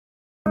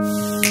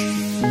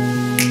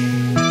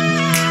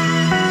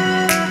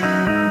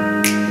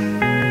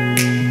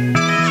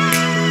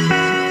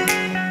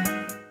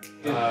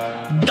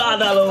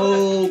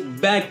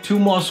to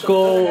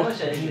Moscow,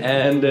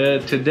 and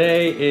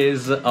today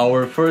is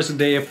our first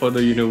day for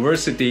the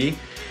university,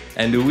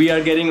 and we are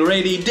getting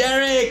ready.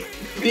 Derrick,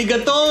 ты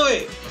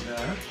готовый?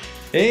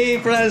 Hey,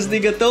 Franz,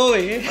 ты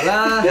готовый?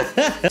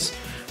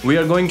 We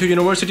are going to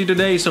university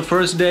today. It's the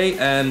first day,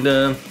 and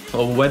the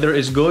weather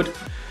is good.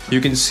 You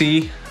can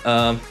see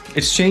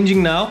it's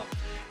changing now.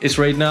 It's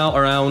right now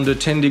around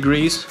 10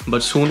 degrees,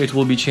 but soon it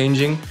will be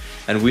changing,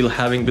 and we'll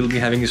be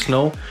having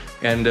snow.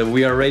 And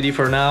we are ready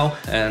for now,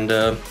 and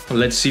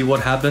let's see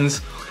what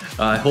happens.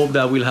 I hope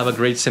that we'll have a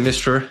great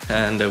semester,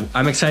 and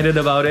I'm excited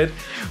about it.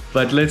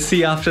 But let's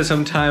see after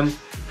some time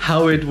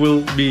how it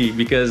will be,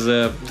 because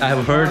I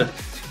have heard,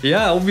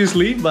 yeah,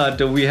 obviously,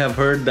 but we have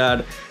heard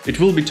that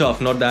it will be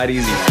tough, not that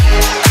easy.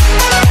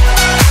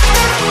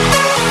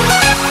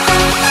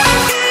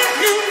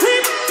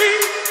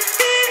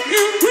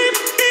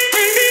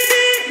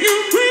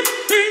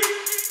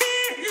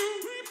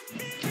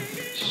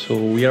 So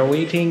we are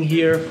waiting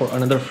here for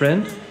another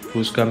friend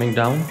who's coming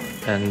down,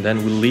 and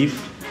then we'll leave.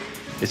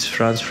 It's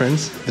Franz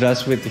friends.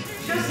 Здравствуйте.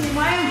 Что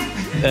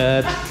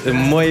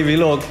снимаем? Мой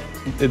vlog.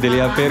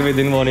 Я первый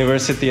день в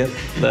университете.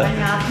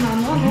 Понятно,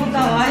 ну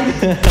давай.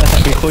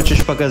 Ты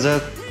хочешь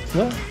показать?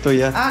 Да, то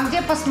я. А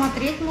где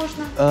посмотреть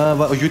можно?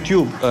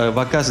 YouTube,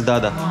 Вакас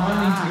Dada.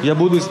 Я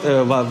буду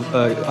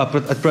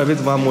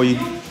отправить вам мой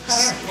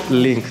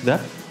линк,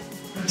 да?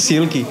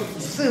 Ссылки.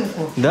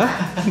 Ссылку. Да?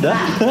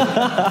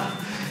 Да?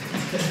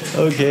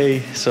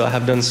 Okay, so I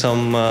have done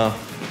some,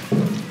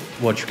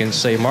 what you can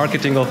say,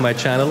 marketing of my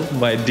channel.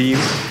 My Dean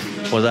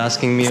was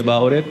asking me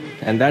about it,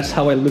 and that's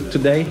how I look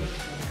today.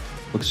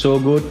 Looks so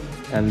good.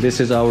 And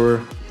this is our,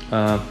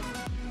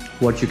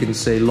 what you can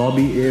say,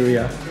 lobby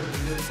area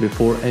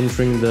before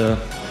entering the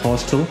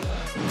hostel.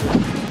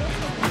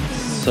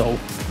 So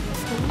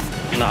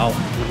now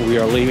we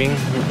are leaving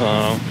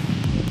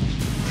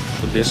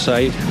to this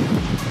side,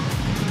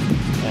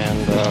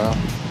 and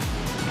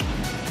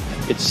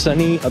it's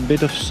sunny, a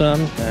bit of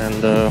sun,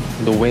 and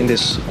the wind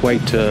is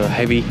quite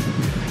heavy.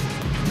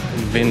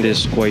 Wind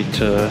is quite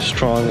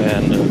strong,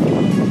 and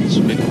it's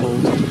a bit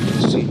cold,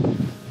 you see.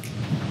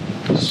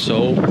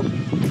 So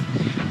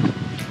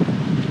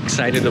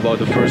excited about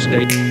the first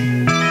day.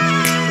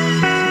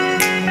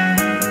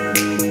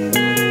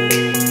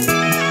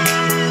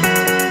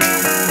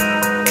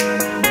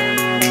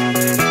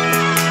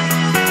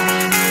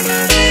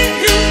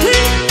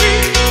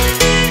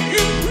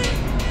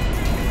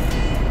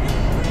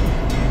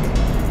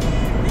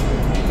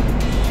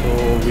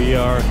 We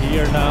are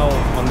here now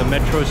on the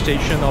metro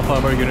station of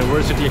our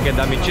University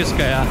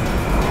Akademicheskaya,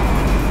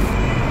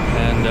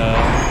 and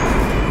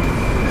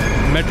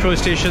metro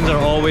stations are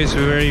always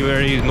very,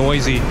 very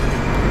noisy.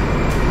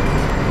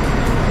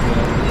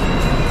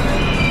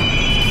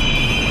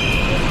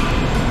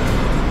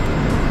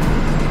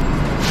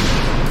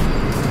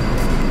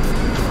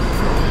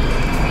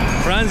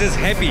 Franz is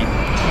happy.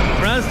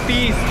 Franz,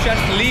 ты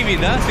счастливый,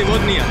 да,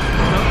 сегодня?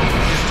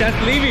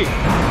 Счастливый?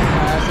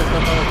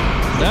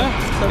 Да?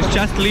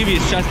 Счастливый,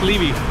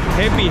 счастливый.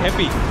 Happy,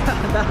 happy.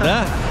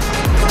 Да?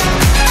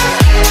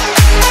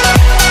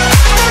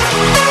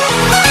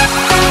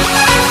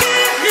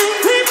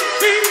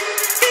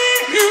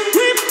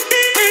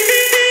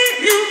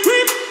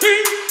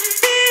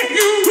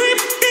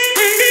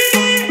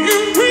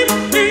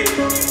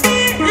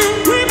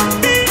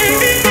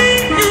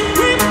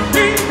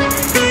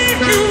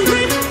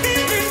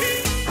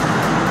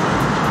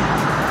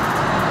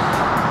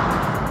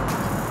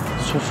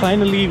 So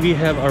finally we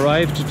have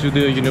arrived to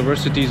the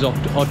university's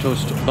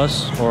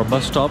bus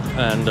stop,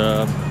 and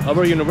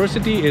our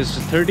university is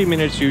 30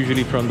 minutes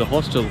usually from the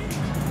hostel,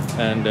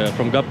 and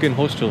from Gubkin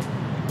hostel.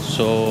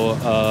 So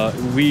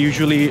we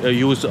usually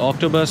use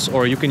Octobus,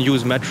 or you can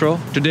use metro.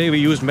 Today we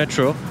used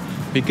metro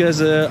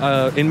because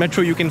in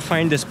metro you can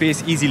find the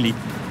space easily,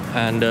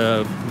 and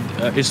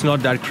it's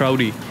not that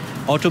crowded.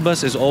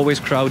 Autobus is always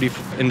crowded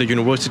in the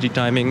university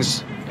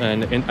timings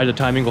and at the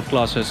timing of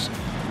classes.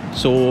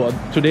 So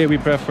today we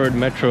preferred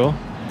metro,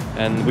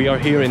 and we are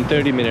here in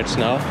 30 minutes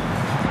now.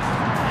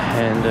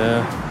 And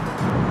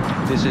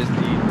this is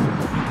the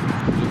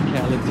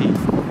locality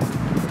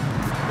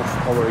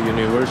of our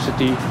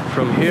university.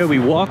 From here we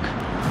walk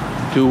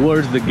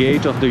towards the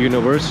gate of the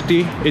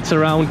university. It's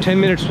around 10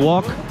 minutes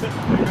walk,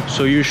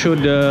 so you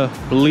should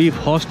leave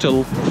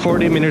hostel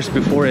 40 minutes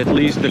before at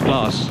least the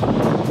class.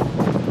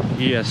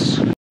 Yes.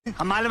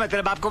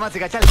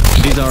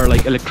 These are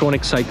like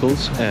electronic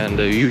cycles, and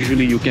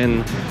usually you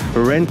can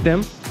rent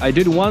them. I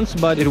did once,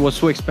 but it was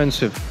so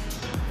expensive.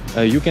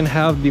 You can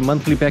have the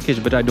monthly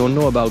package, but I don't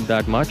know about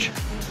that much.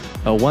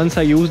 Once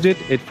I used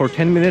it for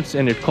 10 minutes,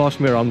 and it cost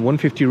me around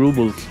 150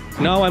 rubles.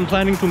 Now I'm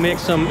planning to make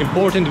some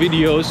important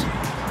videos.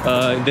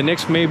 The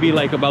next maybe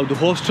like about the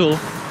hostel.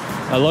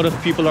 A lot of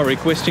people are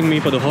requesting me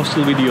for the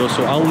hostel video,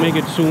 so I'll make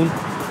it soon.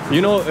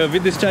 You know,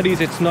 with the studies,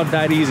 it's not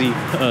that easy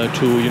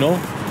to, you know,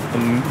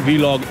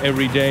 vlog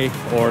every day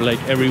or like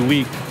every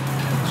week.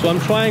 So I'm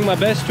trying my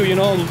best to, you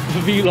know,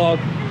 vlog,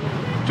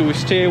 to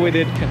stay with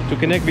it, to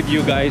connect with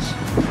you guys,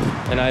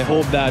 and I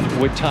hope that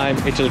with time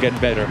it will get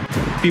better.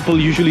 People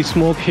usually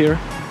smoke here,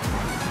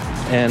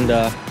 and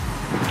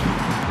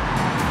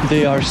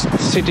they are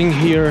sitting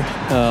here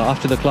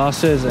after the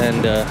classes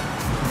and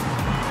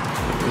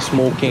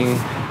smoking.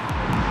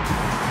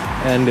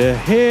 And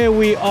here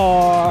we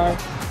are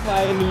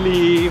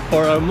finally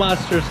for our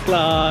master's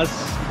class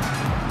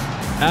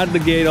at the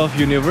gate of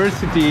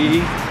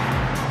university,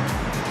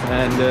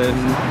 and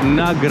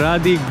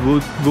Nagradi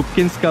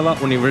Gubkinskava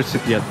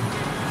Universitet.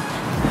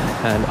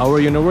 And our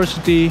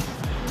university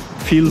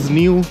feels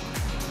new,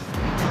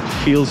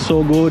 feels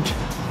so good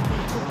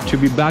to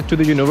be back to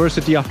the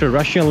university after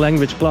Russian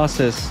language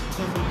classes.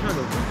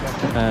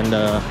 And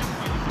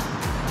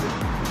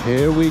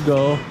here we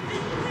go.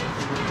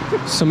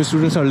 Some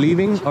students are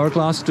leaving. Our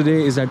class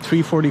today is at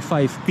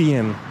 3:45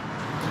 p.m.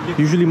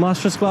 Usually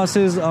master's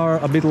classes are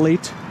a bit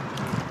late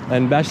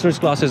and bachelor's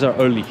classes are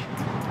early.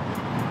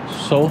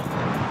 So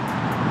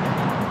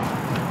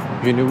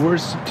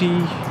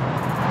university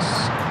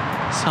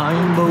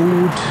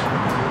signboard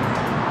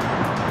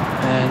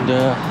and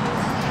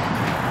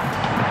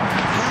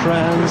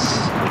Franz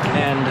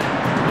and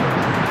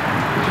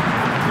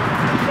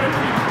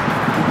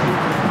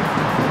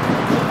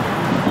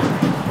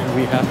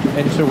we have to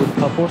enter with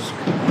propust.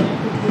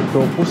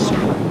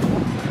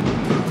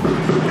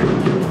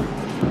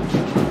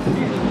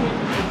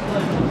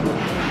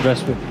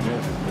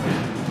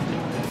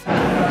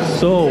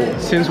 So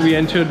since we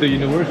entered the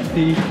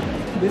university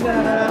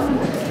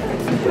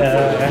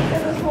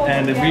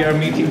and we are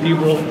meeting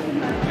people,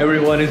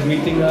 everyone is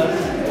meeting us,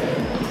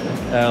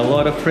 a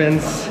lot of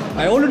friends.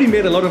 I already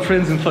made a lot of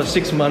friends in first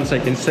 6 months, I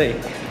can say,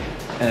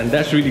 and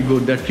that's really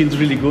good. That feels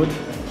really good.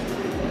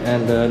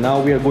 And now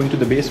we are going to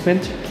the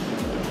basement.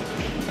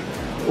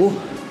 Oh,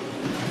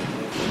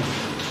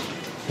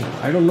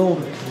 I don't know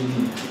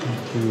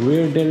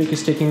where Derrick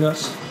is taking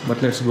us,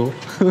 but let's go.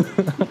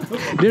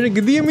 Derrick,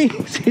 give me.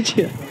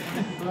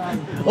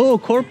 Oh,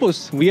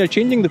 corpus. We are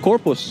changing the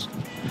corpus.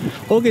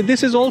 Okay,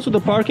 this is also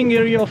the parking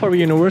area of our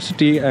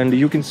university, and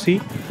you can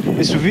see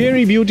it's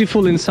very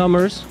beautiful in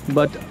summers,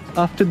 but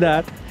after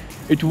that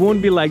it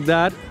won't be like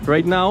that.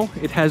 Right now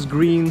it has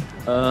greenery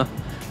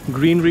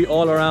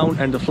all around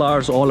and the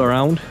flowers all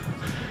around,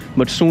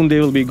 but soon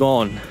they will be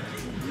gone.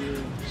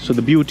 So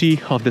the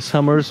beauty of the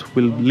summers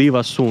will leave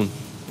us soon.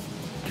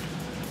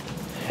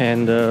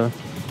 And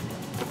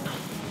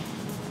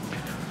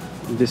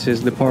this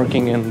is the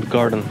parking and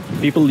garden.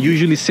 People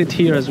usually sit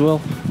here as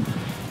well,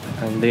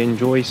 and they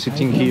enjoy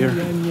sitting here.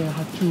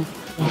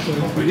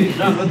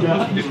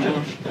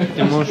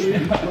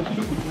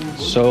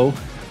 So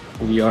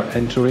we are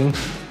entering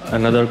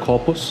another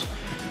corpus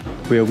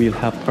where we'll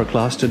have our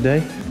class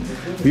today.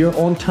 We are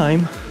on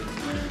time.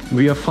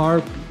 We are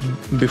far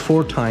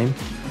before time.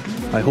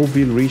 I hope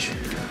we'll reach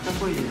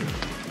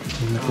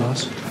in the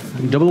class.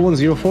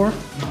 1104?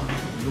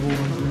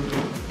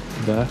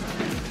 That.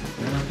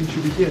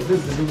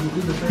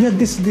 Yeah,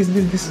 this.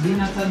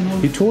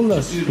 He told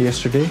us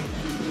yesterday.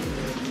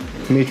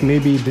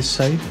 Maybe this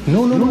side.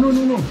 No.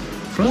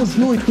 France?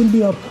 No, it will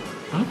be up.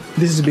 Huh?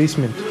 This is the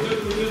basement.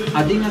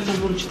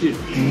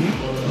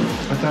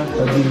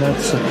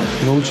 1104.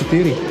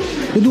 1104.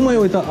 Я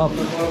думаю, это up.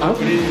 Up?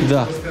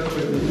 Да.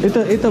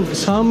 Это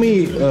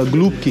самый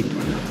глубокий.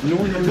 No,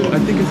 I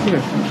think it's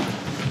here.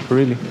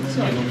 Really?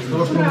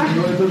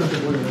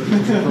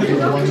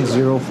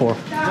 104.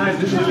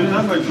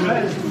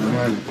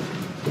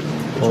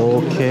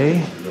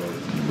 Okay.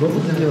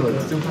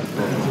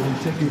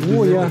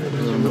 О, я.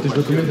 Ты же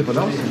документы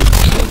подал?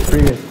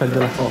 Привет, как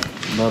дела?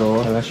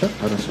 Здорово. Хорошо?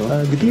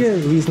 Хорошо. Где,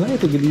 вы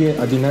знаете, где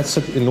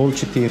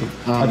 1104?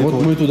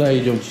 Вот мы туда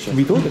идем сейчас.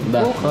 Вы туда?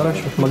 Да. О,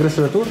 хорошо.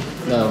 Магистратура?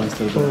 Да,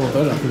 магистратура.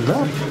 Тоже?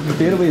 Да.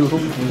 Первый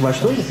урок. Во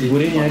что?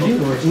 Бурение 1?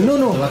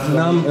 Ну,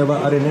 нам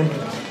РНМ.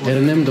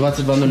 РНМ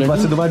 2201?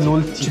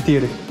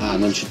 2204. А,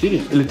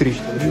 04? Или 3.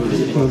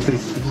 03.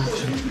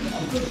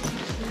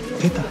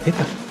 Это.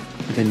 Это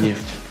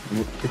нефть.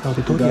 Это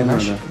аудитория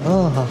наша?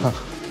 Ага.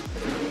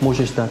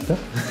 Можешь так, да?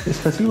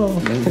 Спасибо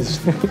вам.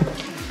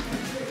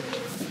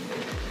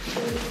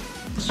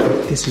 So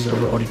this is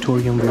our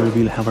auditorium where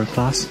we'll have our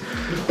class.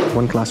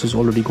 One class is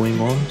already going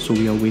on, so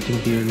we are waiting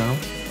here now.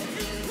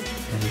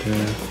 And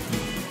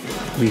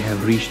we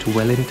have reached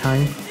well in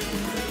time.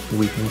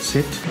 We can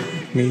sit,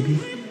 maybe.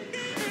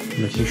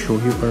 Let me show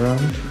you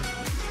around.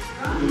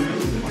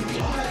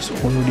 It's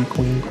already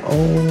going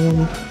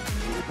on.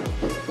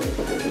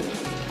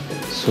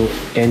 So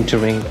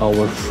entering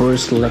our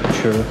first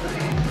lecture.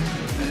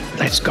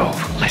 Let's go.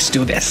 Let's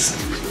do this.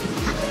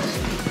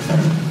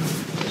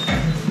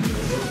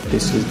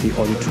 This is the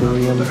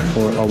auditorium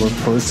for our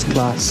first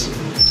class.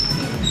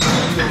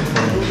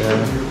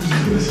 And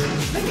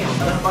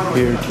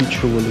here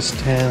teacher will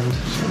stand.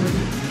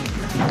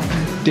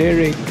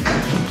 Derrick.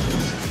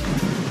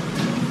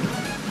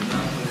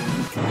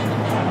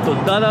 So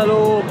Dada,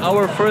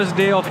 our first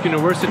day of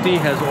university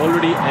has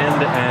already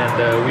ended,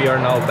 and we are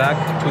now back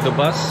to the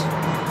bus.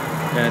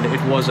 And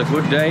it was a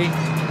good day,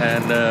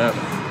 and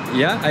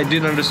yeah, I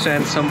did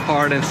understand some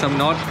part and some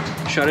not.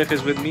 Sharif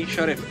is with me.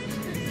 Sharif,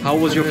 how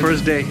was your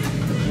first day?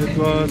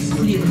 Это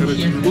очень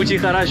хорошо. Очень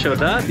хорошо,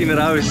 да? Ты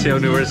нравишься в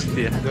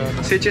университете?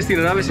 Сейчас ты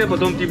нравишься,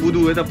 потом ты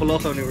буду это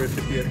плохо в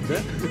университете, да?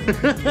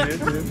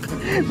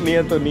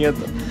 Нету.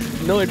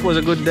 No, it was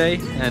a good day,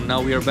 and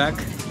now we are back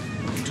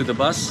to the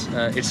bus.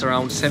 It's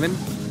around 7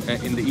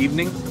 in the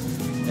evening,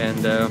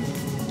 and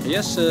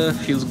yes,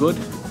 feels good.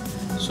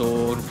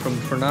 So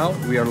for now,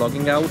 we are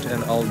logging out,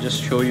 and I'll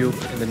just show you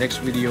in the next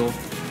video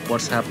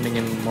what's happening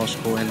in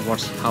Moscow and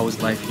how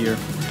is life here.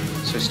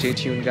 So stay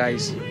tuned,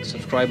 guys.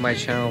 Subscribe my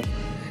channel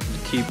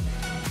and keep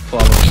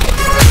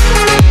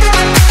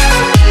following.